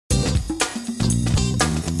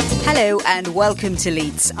Hello and welcome to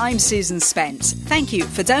Leeds. I'm Susan Spence. Thank you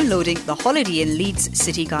for downloading the Holiday Inn Leeds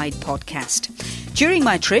City Guide podcast. During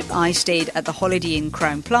my trip, I stayed at the Holiday Inn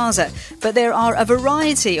Crowne Plaza, but there are a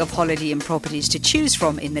variety of Holiday Inn properties to choose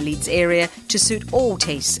from in the Leeds area to suit all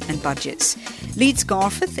tastes and budgets. Leeds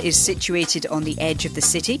Garforth is situated on the edge of the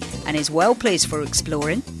city and is well placed for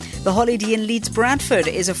exploring. The Holiday Inn Leeds Bradford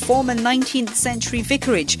is a former 19th century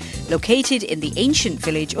vicarage located in the ancient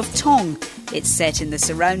village of Tong. It's set in the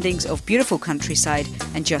surroundings of beautiful countryside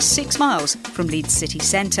and just 6 miles from Leeds city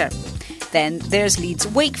centre. Then there's Leeds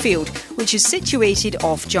Wakefield, which is situated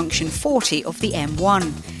off junction 40 of the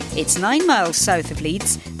M1. It's 9 miles south of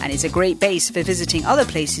Leeds and is a great base for visiting other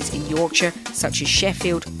places in Yorkshire, such as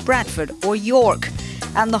Sheffield, Bradford or York.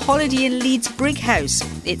 And the Holiday Inn Leeds Brighouse.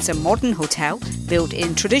 It's a modern hotel built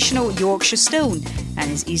in traditional Yorkshire stone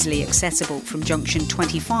and is easily accessible from junction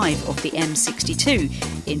 25 of the M62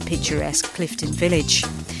 in picturesque Clifton Village.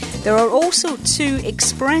 There are also 2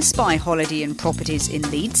 Express by Holiday Inn properties in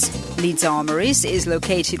Leeds. Leeds Armouries is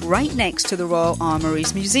located right next to the Royal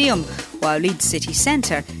Armouries Museum, while Leeds City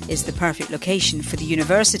Centre is the perfect location for the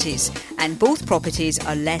universities, and both properties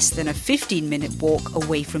are less than a 15-minute walk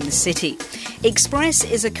away from the city. Express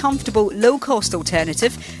is a comfortable, low-cost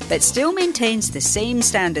alternative, but still maintains the same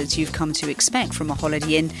standards you've come to expect from a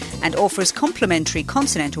Holiday Inn and offers complimentary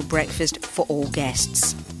continental breakfast for all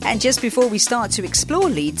guests. And just before we start to explore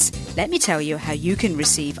Leeds, let me tell you how you can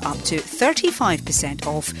receive up to 35%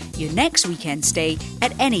 off your next weekend stay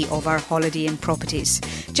at any of our Holiday Inn properties.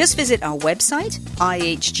 Just visit our website,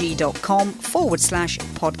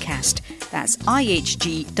 ihg.com/podcast. That's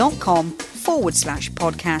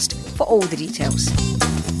ihg.com/podcast for all the details.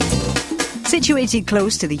 Situated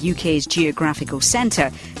close to the UK's geographical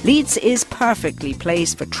centre, Leeds is perfectly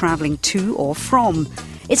placed for travelling to or from.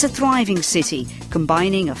 It's a thriving city,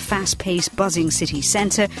 combining a fast-paced, buzzing city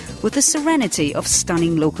centre with the serenity of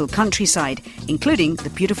stunning local countryside, including the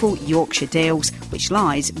beautiful Yorkshire Dales, which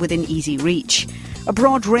lies within easy reach. A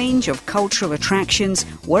broad range of cultural attractions,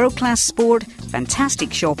 world-class sport,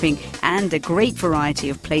 fantastic shopping and a great variety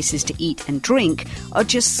of places to eat and drink are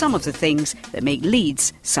just some of the things that make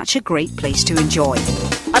Leeds such a great place to enjoy.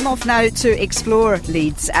 I'm off now to explore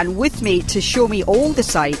Leeds, and with me to show me all the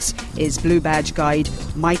sights is Blue Badge guide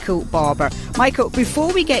Michael Barber. Michael,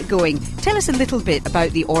 before we get going, tell us a little bit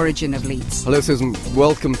about the origin of Leeds. Hello Susan,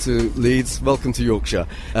 welcome to Leeds, welcome to Yorkshire.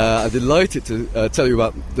 I'm delighted to tell you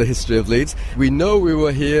about the history of Leeds. We know we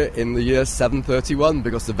were here in the year 731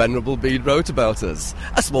 because the Venerable Bede wrote about us.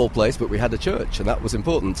 A small place, but we had a church, and that was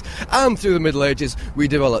important. And through the Middle Ages we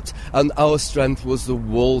developed, and our strength was the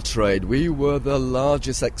wool trade. We were the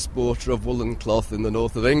largest exporter of woolen cloth in the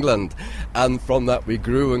north of England, and from that we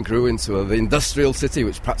grew and grew into the industrial city,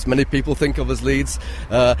 which perhaps many people think of as Leeds,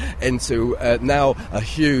 into now a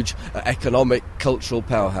huge economic, cultural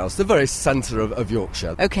powerhouse, the very centre of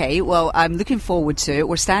Yorkshire. OK, well, I'm looking forward to it.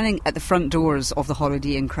 We're standing at the front doors of the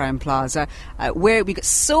Holiday Inn Crowne Plaza, where we've got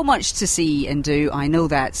so much to see and do, I know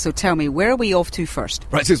that. So tell me, where are we off to first?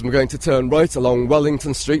 Right, Susan, we're going to turn right along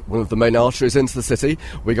Wellington Street, one of the main arteries into the city.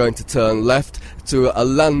 We're going to turn left to a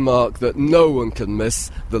landmark that no one can miss,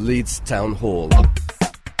 the Leeds Town Hall.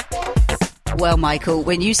 Well, Michael,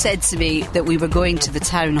 when you said to me that we were going to the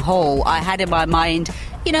town hall, I had in my mind,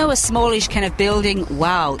 you know, a smallish kind of building.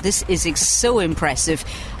 Wow, this is so impressive.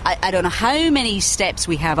 I don't know how many steps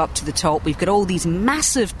we have up to the top. We've got all these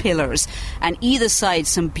massive pillars, and either side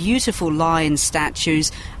some beautiful lion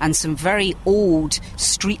statues and some very old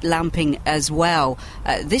street lamping as well.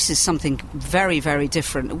 This is something very, very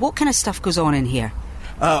different. What kind of stuff goes on in here?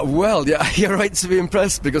 Well, yeah, you're right to be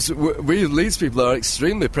impressed, because we Leeds people are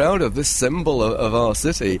extremely proud of this symbol of our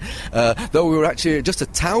city. Though we were actually just a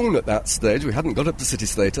town at that stage, we hadn't got up to city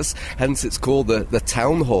status, hence it's called the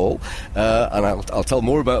Town Hall, and I'll tell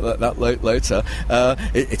more about that later.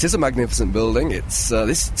 It is a magnificent building. It's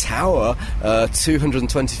this tower,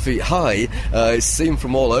 220 feet high, is seen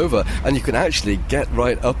from all over, and you can actually get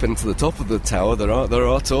right up into the top of the tower. There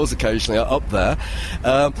are tours occasionally up there.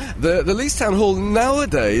 The Leeds Town Hall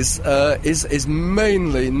nowadays is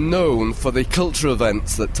mainly known for the cultural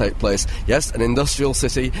events that take place. Yes, an industrial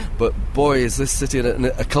city, but boy, is this city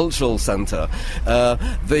a cultural centre.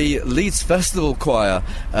 The Leeds Festival Choir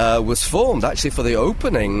was formed actually for the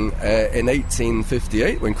opening in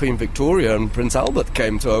 1858 when Queen Victoria and Prince Albert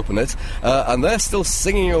came to open it, and they're still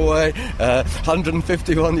singing away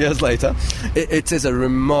 151 years later. It is a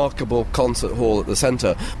remarkable concert hall at the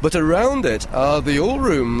centre, but around it are the all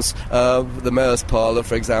rooms of the Mayor's Parlour, popular,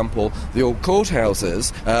 for example, the old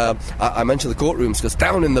courthouses. I mentioned the courtrooms because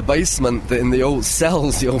down in the basement, in the old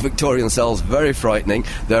cells, the old Victorian cells, very frightening.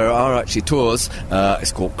 There are actually tours.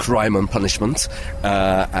 It's called Crime and Punishment,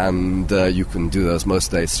 and you can do those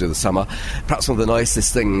most days through the summer. Perhaps one of the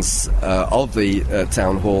nicest things of the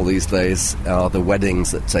town hall these days are the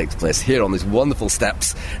weddings that take place here on these wonderful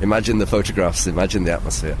steps. Imagine the photographs, imagine the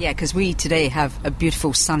atmosphere. Yeah, because we today have a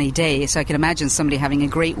beautiful sunny day, so I can imagine somebody having a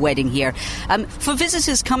great wedding here. For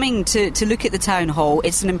visitors coming to look at the town hall,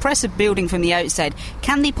 it's an impressive building from the outside.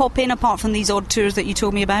 Can they pop in apart from these odd tours that you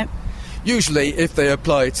told me about? Usually, if they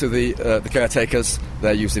apply to the caretakers,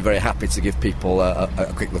 they're usually very happy to give people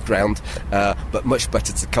a quick look round, but much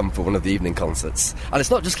better to come for one of the evening concerts. And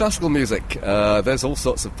it's not just classical music. There's all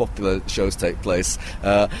sorts of popular shows take place.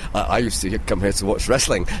 I used to come here to watch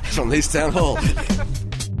wrestling from Leeds Town Hall.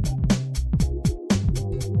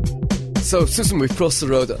 So, Susan, we've crossed the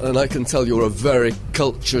road, and I can tell you're a very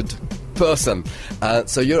cultured person.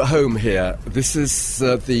 So you're at home here. This is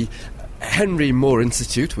the Henry Moore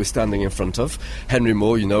Institute we're standing in front of. Henry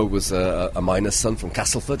Moore, you know, was a miner's son from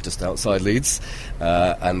Castleford, just outside Leeds,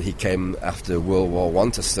 and he came after World War I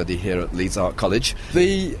to study here at Leeds Art College.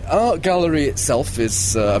 The art gallery itself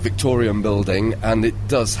is a Victorian building, and it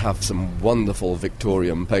does have some wonderful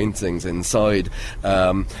Victorian paintings inside,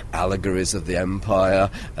 allegories of the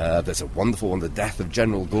Empire. There's a wonderful one, The Death of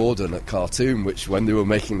General Gordon at Khartoum, which when they were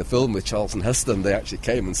making the film with Charlton Heston, they actually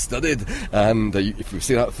came and studied, and if you've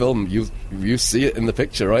seen that film, you see it in the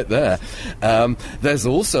picture right there. There's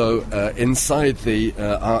also inside the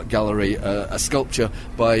art gallery a sculpture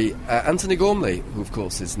by Anthony Gormley, who of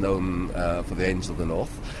course is known for The Angel of the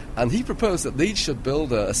North, and he proposed that Leeds should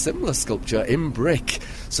build a similar sculpture in brick.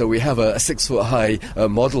 So we have a 6-foot-high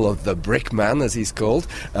model of the Brick Man, as he's called,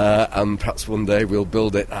 and perhaps one day we'll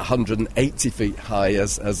build it 180 feet high,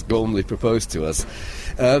 as Gormley proposed to us.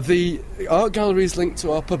 The art gallery is linked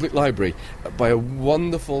to our public library by a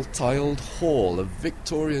wonderful tiled hall, a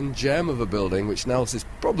Victorian gem of a building, which now is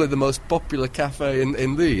probably the most popular cafe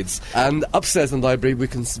in Leeds. And upstairs in the library we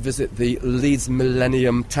can visit the Leeds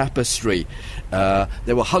Millennium Tapestry.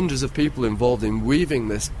 There were hundreds of people involved in weaving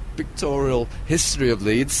this pictorial history of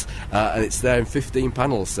Leeds, and it's there in 15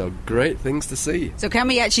 panels, so great things to see. So can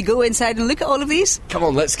we actually go inside and look at all of these? Come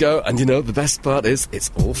on, let's go. And you know, the best part is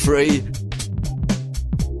it's all free.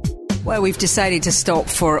 Well, we've decided to stop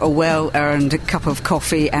for a well-earned cup of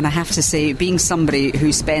coffee, and I have to say, being somebody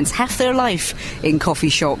who spends half their life in coffee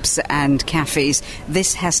shops and cafes,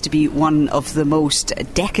 this has to be one of the most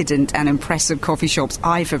decadent and impressive coffee shops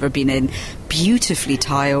I've ever been in. Beautifully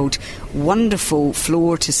tiled, wonderful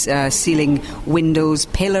floor-to-ceiling windows,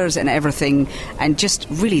 pillars and everything, and just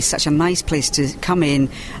really such a nice place to come in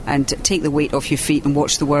and take the weight off your feet and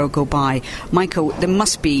watch the world go by. Michael, there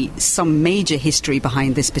must be some major history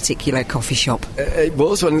behind this particular coffee shop. It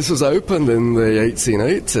was when this was opened in the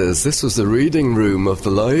 1880s. This was the reading room of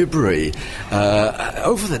the library.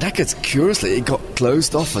 Over the decades, curiously, it got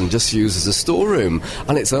closed off and just used as a storeroom.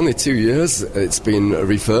 And it's only 2 years it's been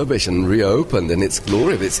refurbished and reopened in its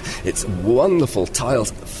glory. It's wonderful tiles,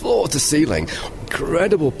 floor to ceiling,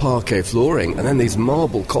 incredible parquet flooring, and then these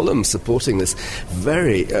marble columns supporting this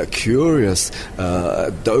very curious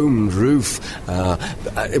domed roof.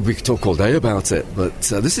 We could talk all day about it, but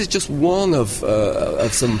this is just one of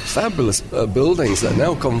some fabulous buildings that are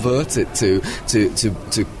now converted to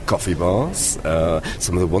coffee bars.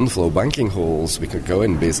 Some of the wonderful old banking halls we could go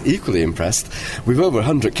in and be equally impressed. We've over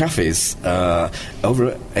 100 cafes,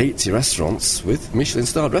 over 80 restaurants with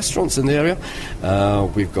Michelin-starred restaurants in the area.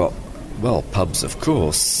 We've got, well, pubs, of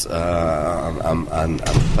course, and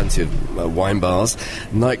plenty of wine bars.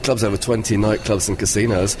 Nightclubs, over 20 nightclubs and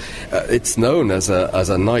casinos. It's known as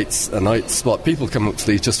a night spot. People come up to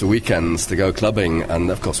Leeds just for weekends to go clubbing, and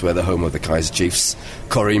of course we're the home of the Kaiser Chiefs,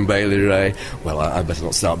 Corrine Bailey Ray. Well, I better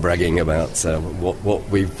not start bragging about what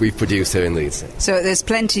we've produced here in Leeds. So there's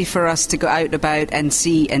plenty for us to go out about and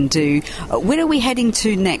see and do. Where are we heading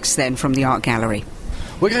to next then from the art gallery?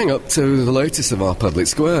 We're going up to the latest of our public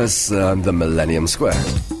squares, the Millennium Square.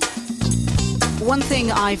 One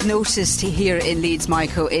thing I've noticed here in Leeds,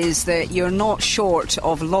 Michael, is that you're not short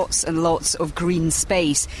of lots and lots of green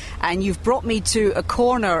space, and you've brought me to a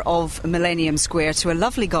corner of Millennium Square, to a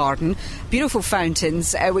lovely garden, beautiful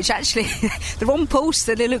fountains, which actually, they're on posts,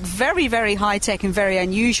 they look very, very high-tech and very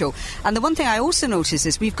unusual. And the one thing I also noticed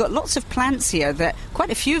is we've got lots of plants here that,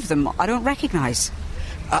 quite a few of them, I don't recognise.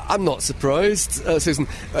 I'm not surprised, Susan.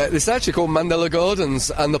 It's actually called Mandela Gardens,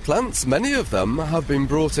 and the plants, many of them, have been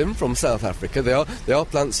brought in from South Africa. They are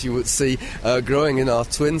plants you would see growing in our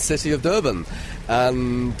twin city of Durban.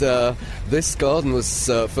 And this garden was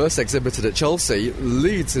first exhibited at Chelsea.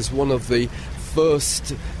 Leeds is one of the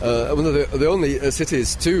first, one of the only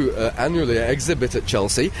cities to annually exhibit at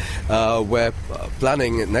Chelsea. We're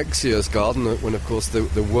planning next year's garden when, of course,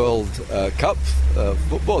 the World Cup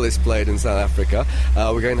football is played in South Africa.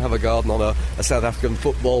 We're going to have a garden on a South African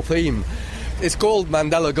football theme. It's called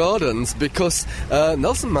Mandela Gardens because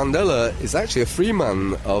Nelson Mandela is actually a free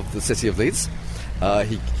man of the city of Leeds.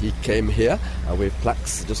 He came here with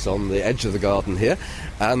plaques just on the edge of the garden here,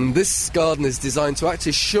 and this garden is designed to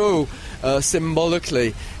actually show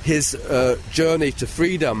symbolically his journey to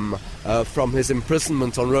freedom from his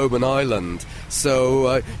imprisonment on Robben Island.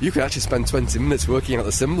 So you can actually spend 20 minutes working out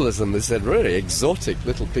the symbolism. This is a really exotic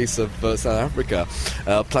little piece of South Africa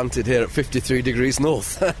planted here at 53 degrees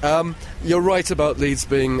north. You're right about Leeds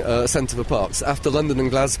being a centre for parks. After London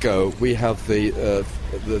and Glasgow, we have the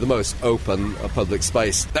most open public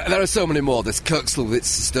space. There are so many more. There's Kirkstall with its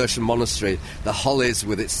Cistercian monastery, the Hollies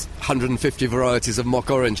with its 150 varieties of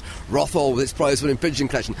mock orange, Rothall with its prize-winning pigeon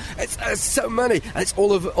collection. It's so many, and it's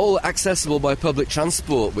all accessible by public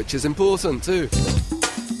transport, which is important too.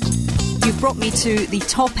 You've brought me to the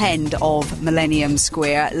top end of Millennium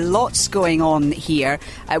Square. Lots going on here.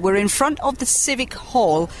 We're in front of the Civic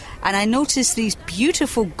Hall, and I noticed these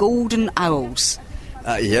beautiful golden owls.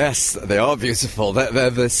 Yes, they are beautiful. They're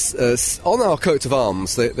this, on our coat of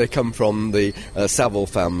arms, they come from the Savile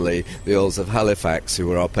family, the Earls of Halifax, who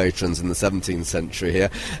were our patrons in the 17th century here.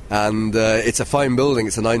 And it's a fine building.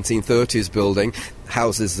 It's a 1930s building.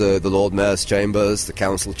 Houses the Lord Mayor's chambers, the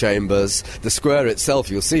council chambers. The square itself,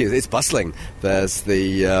 you'll see, it's bustling. There's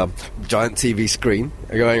the giant TV screen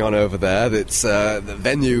going on over there. It's the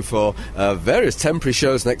venue for various temporary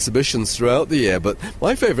shows and exhibitions throughout the year. But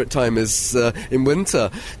my favourite time is in winter.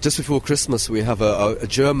 Just before Christmas, we have a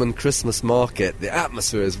German Christmas market. The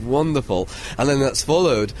atmosphere is wonderful. And then that's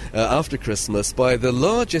followed after Christmas by the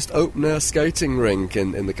largest open-air skating rink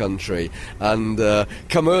in the country. And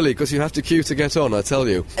come early, because you have to queue to get on, I tell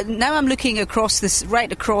you. Now I'm looking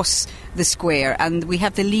right across the square, and we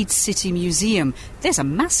have the Leeds City Museum. There's a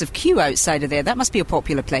massive queue outside of there. That must be a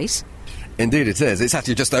popular place. Indeed it is. It's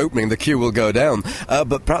actually just opening. The queue will go down.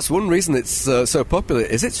 But perhaps one reason it's so popular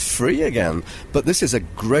is it's free again. But this is a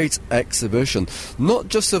great exhibition, not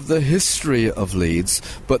just of the history of Leeds,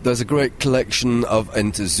 but there's a great collection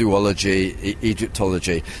into zoology,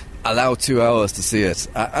 Egyptology. Allow 2 hours to see it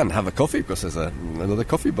and have a coffee, because there's another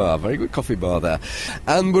coffee bar, very good coffee bar there.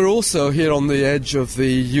 And we're also here on the edge of the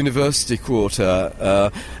University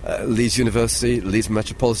Quarter, Leeds University, Leeds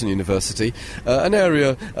Metropolitan University, an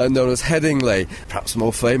area known as Headingley, perhaps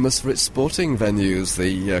more famous for its sporting venues,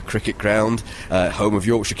 the cricket ground, home of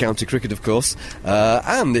Yorkshire County Cricket, of course.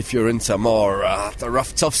 And if you're into more the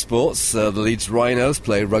rough, tough sports, the Leeds Rhinos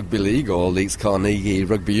play rugby league, or Leeds Carnegie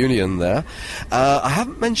Rugby Union there. I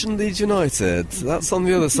haven't mentioned Leeds United. That's on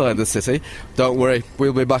the other side of the city. Don't worry,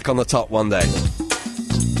 we'll be back on the top one day.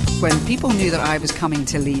 When people knew that I was coming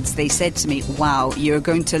to Leeds, they said to me, wow, you're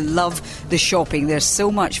going to love the shopping. There's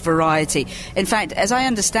so much variety. In fact, as I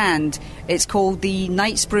understand, it's called the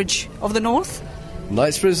Knightsbridge of the North?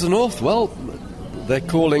 Knightsbridge of the North? Well, they're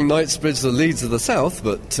calling Knightsbridge the Leeds of the South,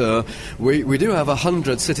 but we do have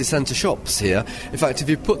 100 city centre shops here. In fact, if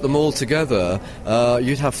you put them all together,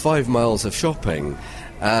 you'd have 5 miles of shopping.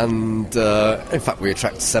 And in fact, we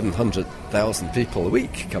attract 700,000 people a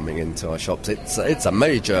week coming into our shops. It's a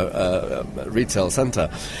major retail centre,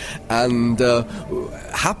 and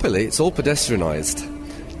happily, it's all pedestrianised.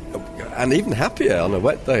 And even happier on a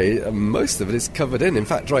wet day, most of it is covered in. In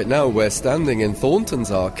fact, right now we're standing in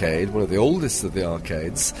Thornton's Arcade, one of the oldest of the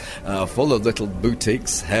arcades, full of little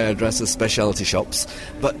boutiques, hairdressers, specialty shops.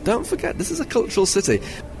 But don't forget, this is a cultural city.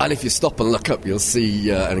 And if you stop and look up, you'll see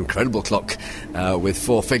an incredible clock with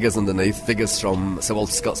 4 figures underneath, figures from Sir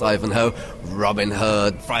Walter Scott's Ivanhoe, Robin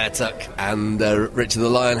Hood, Friar Tuck, and Richard the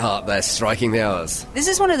Lionheart there striking the hours. This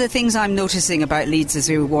is one of the things I'm noticing about Leeds as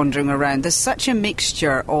we were wandering around. There's such a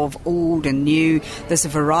mixture of old and new. There's a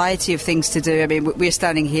variety of things to do. I mean, we're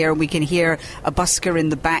standing here and we can hear a busker in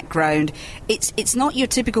the background. It's not your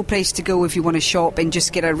typical place to go if you want to shop and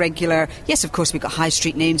just get a regular... Yes, of course, we've got high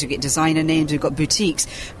street names, we've got designer names, we've got boutiques,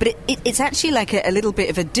 but it's actually like a little bit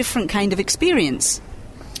of a different kind of experience.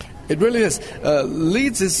 It really is.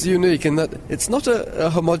 Leeds is unique in that it's not a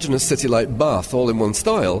homogenous city like Bath, all in one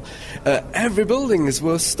style. Every building is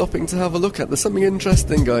worth stopping to have a look at. There's something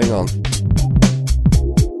interesting going on.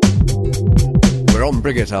 we're on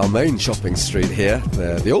Briggate, our main shopping street here,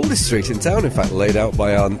 the oldest street in town, in fact, laid out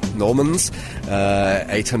by our Normans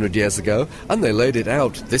 800 years ago, and they laid it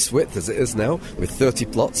out this width as it is now, with 30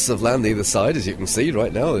 plots of land either side, as you can see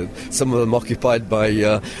right now, some of them occupied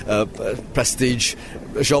by prestige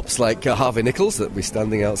shops like Harvey Nichols that we're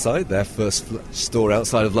standing outside, their first store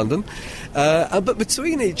outside of London. But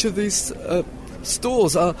between each of these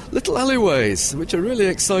stores are little alleyways which are really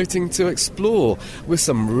exciting to explore, with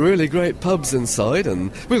some really great pubs inside,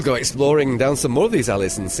 and we'll go exploring down some more of these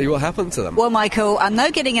alleys and see what happened to them. Well, Michael, I'm now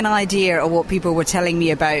getting an idea of what people were telling me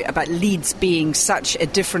about Leeds being such a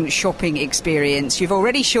different shopping experience. You've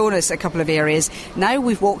already shown us a couple of areas. Now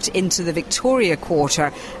we've walked into the Victoria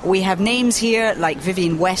Quarter. We have names here like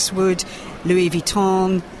Vivienne Westwood, Louis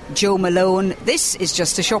Vuitton, Joe Malone. This is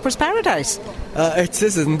just a shopper's paradise. It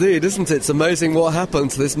is indeed, isn't it? It's amazing what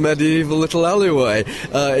happened to this medieval little alleyway.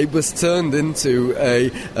 It was turned into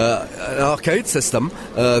an arcade system,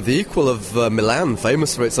 the equal of Milan,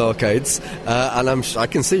 famous for its arcades, and I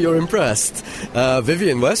can see you're impressed.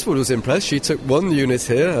 Vivienne Westwood was impressed. She took 1 unit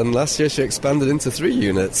here, and last year she expanded into 3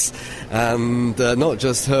 units. And not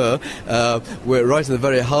just her, we're right in the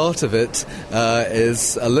very heart of it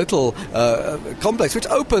is a little complex which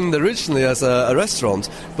opened originally as a restaurant,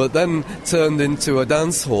 but then turned into a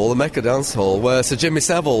dance hall, a Mecca dance hall, where Sir Jimmy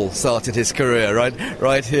Savile started his career,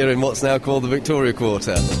 right here in what's now called the Victoria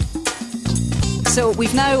Quarter. So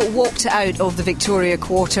we've now walked out of the Victoria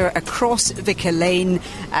Quarter across Vicar Lane,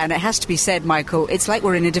 and it has to be said, Michael, it's like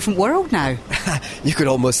we're in a different world now. You could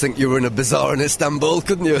almost think you were in a bazaar in Istanbul,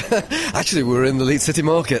 couldn't you? Actually, we're in the Leeds City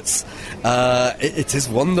Markets. It is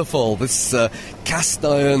wonderful, this cast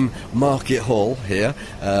iron market hall here,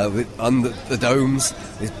 under the domes,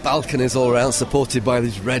 these balconies all around, supported by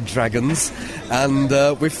these red dragons, and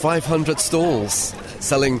with 500 stalls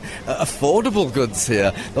selling affordable goods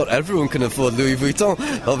here. Not everyone can afford Louis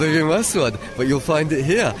Vuitton or Vivienne Westwood, but you'll find it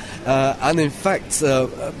here. And in fact,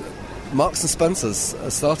 Marks & Spencer's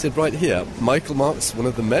started right here. Michael Marks, one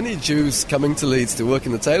of the many Jews coming to Leeds to work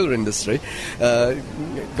in the tailor industry,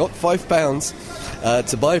 got £5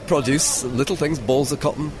 to buy produce, little things, balls of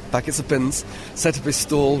cotton, packets of pins, set up his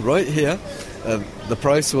stall right here. The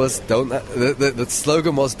price was, the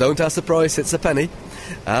slogan was, "Don't ask the price, it's a penny."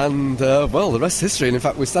 And, well, the rest is history. And in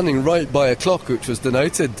fact, we're standing right by a clock which was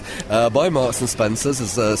donated by Marks & Spencer's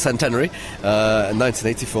as a centenary in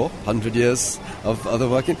 1984, 100 years of other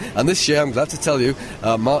working. And this year, I'm glad to tell you,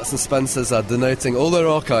 Marks & Spencer's are donating all their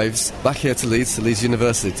archives back here to Leeds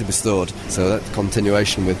University to be stored. So that's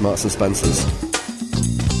continuation with Marks & Spencer's.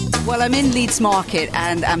 Well, I'm in Leeds Market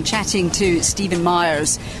and I'm chatting to Stephen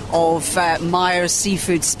Myers of Myers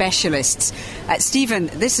Seafood Specialists. Stephen,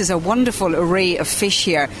 this is a wonderful array of fish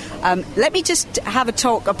here. Let me just have a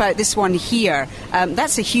talk about this one here.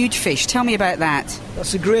 That's a huge fish. Tell me about that.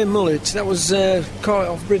 That's a grey mullet. That was caught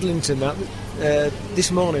off Bridlington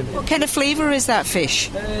this morning. What kind of flavour is that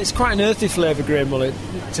fish? It's quite an earthy flavour, grey mullet.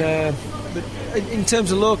 But in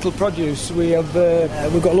terms of local produce, we've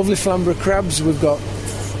got lovely Flamborough crabs, we've got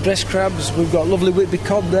breast crabs, we've got lovely Whitby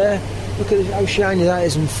cod there. Look at how shiny that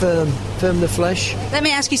is and firm the flesh. Let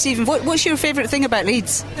me ask you, Stephen, what's your favourite thing about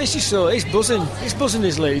Leeds? It's buzzing. It's buzzing,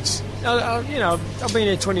 is Leeds. I've been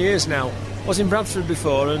here 20 years now. I was in Bradford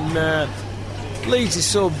before, and Leeds is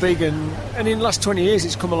so big, and in the last 20 years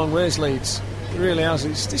it's come a long ways, Leeds. It really has.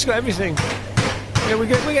 It's got everything. We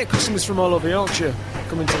get customers from all over Yorkshire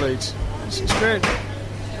coming to Leeds. It's great.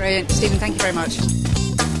 Brilliant. Stephen, thank you very much.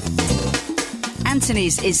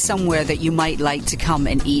 Anthony's is somewhere that you might like to come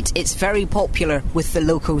and eat. It's very popular with the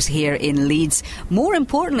locals here in Leeds. More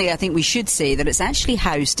importantly, I think we should say that it's actually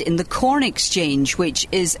housed in the Corn Exchange, which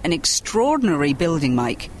is an extraordinary building,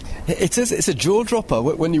 Mike. It is. It's a jaw-dropper.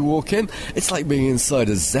 When you walk in, it's like being inside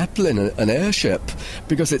a Zeppelin, an airship,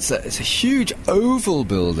 because it's a huge oval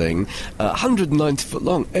building, 190 foot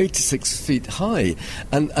long, 86 feet high,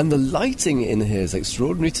 and the lighting in here is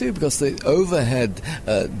extraordinary too, because the overhead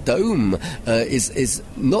dome is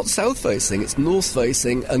not south-facing, it's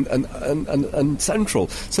north-facing and central.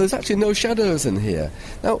 So there's actually no shadows in here.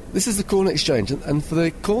 Now, this is the Corn Exchange, and for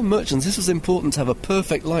the corn merchants, this was important to have a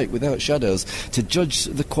perfect light without shadows to judge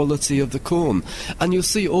the quality of the corn. And you'll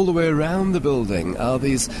see all the way around the building are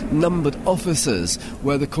these numbered offices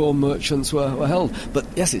where the corn merchants were held. But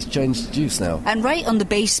yes, it's changed use now. And right on the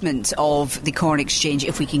basement of the Corn Exchange,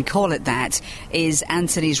 if we can call it that, is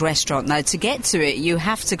Anthony's Restaurant. Now, to get to it, you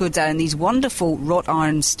have to go down these wonderful wrought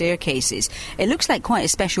iron staircases. It looks like quite a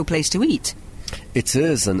special place to eat. It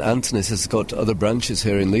is, and Anthony's has got other branches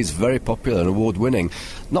here in Leeds, very popular and award-winning.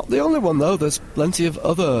 Not the only one, though. There's plenty of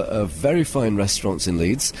other very fine restaurants in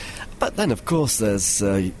Leeds. But then, of course, there's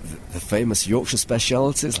the famous Yorkshire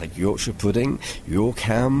specialities like Yorkshire pudding, York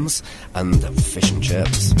hams, and fish and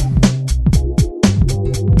chips.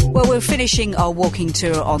 Well, we're finishing our walking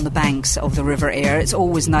tour on the banks of the River Aire. It's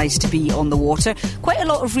always nice to be on the water. Quite a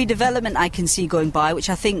lot of redevelopment I can see going by, which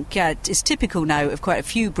I think is typical now of quite a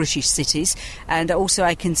few British cities. And also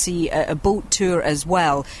I can see a boat tour as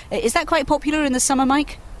well. Is that quite popular in the summer,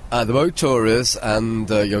 Mike? The boat tour is, and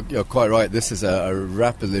you're quite right, this is a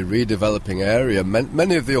rapidly redeveloping area.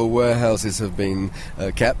 Many of the old warehouses have been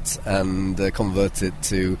kept and converted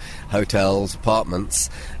to hotels, apartments.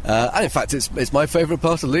 And in fact, it's my favourite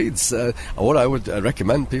part of Leeds. What I would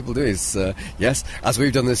recommend people do is, yes, as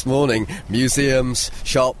we've done this morning, museums,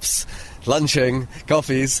 shops, lunching,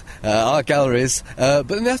 coffees, art galleries,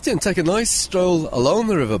 but in the afternoon take a nice stroll along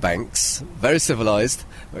the riverbanks, very civilised,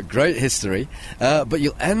 a great history, but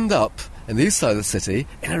you'll end up in the east side of the city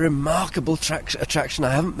in a remarkable attraction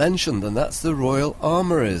I haven't mentioned, and that's the Royal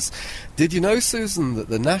Armouries. Did you know, Susan, that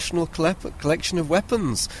the National Collection of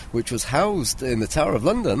Weapons, which was housed in the Tower of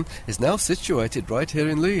London, is now situated right here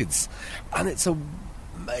in Leeds? And it's a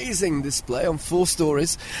amazing display on 4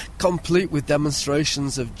 stories, complete with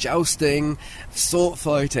demonstrations of jousting, sword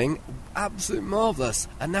fighting. Absolutely marvellous.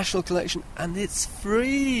 A national collection, and it's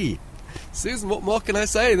free. Susan, what more can I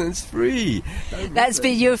say than it's free? That's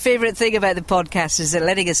been your favourite thing about the podcast, is that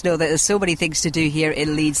letting us know that there's so many things to do here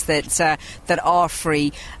in Leeds that are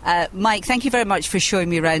free. Mike, thank you very much for showing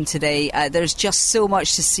me around today. There's just so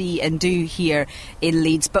much to see and do here in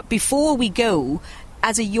Leeds. But before we go,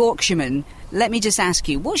 as a Yorkshireman, let me just ask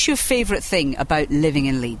you, what's your favourite thing about living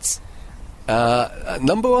in Leeds?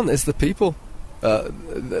 Number one is the people.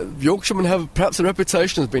 Yorkshiremen have perhaps a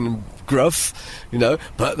reputation as being gruff,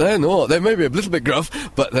 but they're not. They may be a little bit gruff,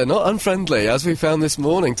 but they're not unfriendly, as we found this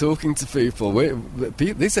morning talking to people.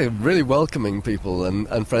 These are really welcoming people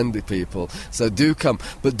and friendly people, so do come.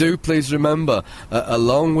 But do please remember, a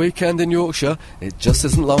long weekend in Yorkshire, it just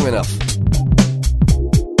isn't long enough.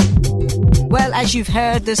 Well, as you've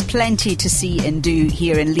heard, there's plenty to see and do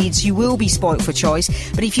here in Leeds. You will be spoilt for choice.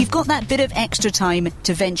 But if you've got that bit of extra time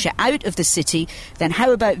to venture out of the city, then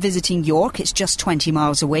how about visiting York? It's just 20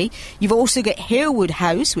 miles away. You've also got Harewood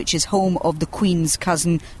House, which is home of the Queen's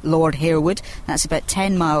cousin, Lord Harewood. That's about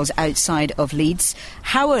 10 miles outside of Leeds.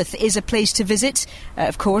 Haworth is a place to visit,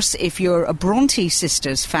 of course, if you're a Bronte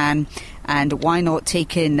Sisters fan. And why not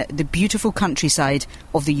take in the beautiful countryside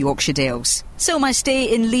of the Yorkshire Dales? So my stay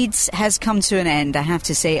in Leeds has come to an end. I have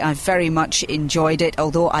to say I've very much enjoyed it,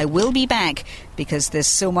 although I will be back because there's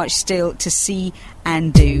so much still to see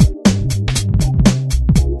and do.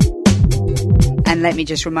 And let me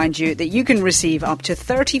just remind you that you can receive up to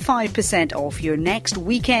 35% off your next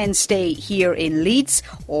weekend stay here in Leeds,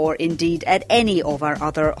 or indeed at any of our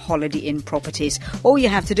other Holiday Inn properties. All you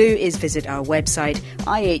have to do is visit our website,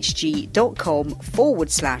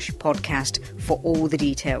 ihg.com/podcast, for all the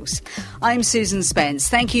details. I'm Susan Spence.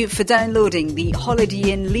 Thank you for downloading the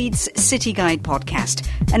Holiday Inn Leeds City Guide podcast,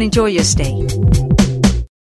 and enjoy your stay.